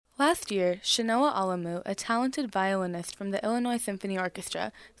Last year, Shanoa Alamu, a talented violinist from the Illinois Symphony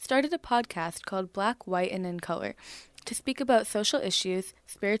Orchestra, started a podcast called Black, White, and in Color to speak about social issues,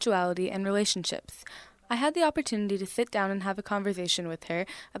 spirituality, and relationships. I had the opportunity to sit down and have a conversation with her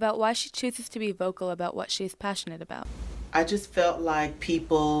about why she chooses to be vocal about what she is passionate about. I just felt like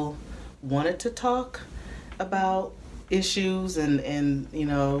people wanted to talk about issues and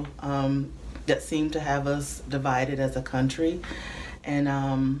that seemed to have us divided as a country.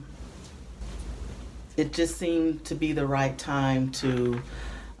 And it just seemed to be the right time to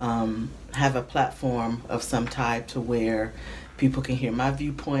have a platform of some type to where people can hear my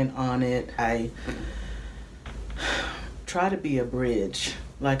viewpoint on it. I try to be a bridge.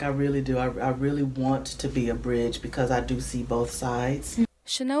 Like I really do. I really want to be a bridge because I do see both sides.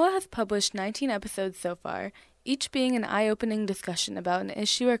 Shanoa has published 19 episodes so far, each being an eye-opening discussion about an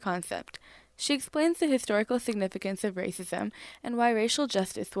issue or concept. She explains the historical significance of racism and why racial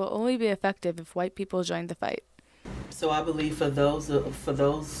justice will only be effective if white people join the fight. So I believe for those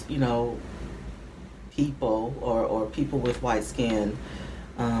people or people with white skin,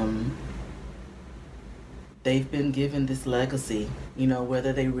 they've been given this legacy,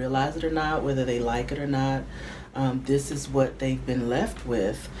 whether they realize it or not, whether they like it or not. This is what they've been left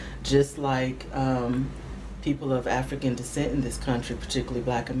with, just like people of African descent in this country, particularly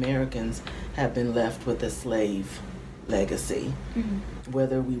Black Americans, have been left with a slave legacy. Mm-hmm.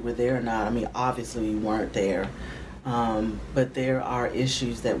 Whether we were there or not, obviously we weren't there, but there are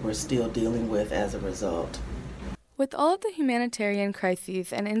issues that we're still dealing with as a result. With all of the humanitarian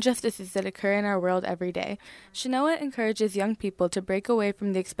crises and injustices that occur in our world every day, Shanoa encourages young people to break away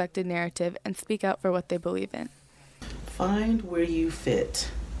from the expected narrative and speak out for what they believe in. Find where you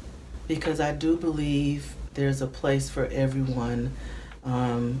fit, because I do believe there's a place for everyone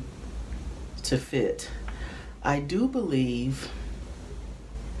to fit. I do believe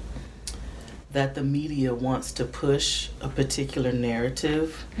that the media wants to push a particular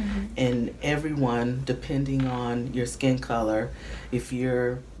narrative, mm-hmm. and everyone, depending on your skin color, if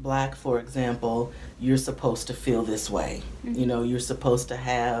you're Black, for example, you're supposed to feel this way. Mm-hmm. You're supposed to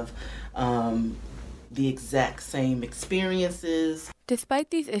have the exact same experiences. Despite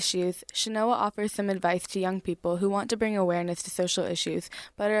these issues, Shanoa offers some advice to young people who want to bring awareness to social issues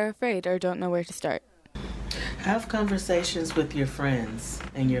but are afraid or don't know where to start. Have conversations with your friends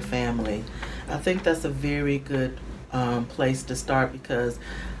and your family. I think that's a very good place to start, because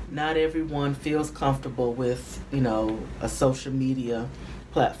not everyone feels comfortable with, a social media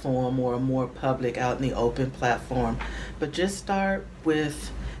platform or a more public, out in the open platform. But just start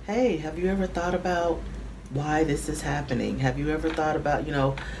with, hey, have you ever thought about why this is happening? Have you ever thought about,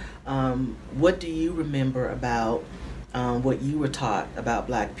 what do you remember about what you were taught about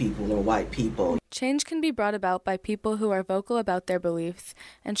Black people or white people? Change can be brought about by people who are vocal about their beliefs,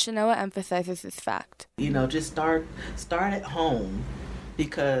 and Shanoa emphasizes this fact. Just start at home,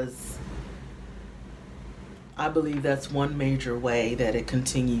 because I believe that's one major way that it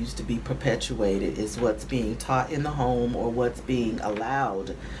continues to be perpetuated, is what's being taught in the home or what's being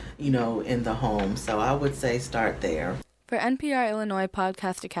allowed, in the home. So I would say start there. For NPR Illinois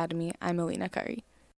Podcast Academy, I'm Alina Curry.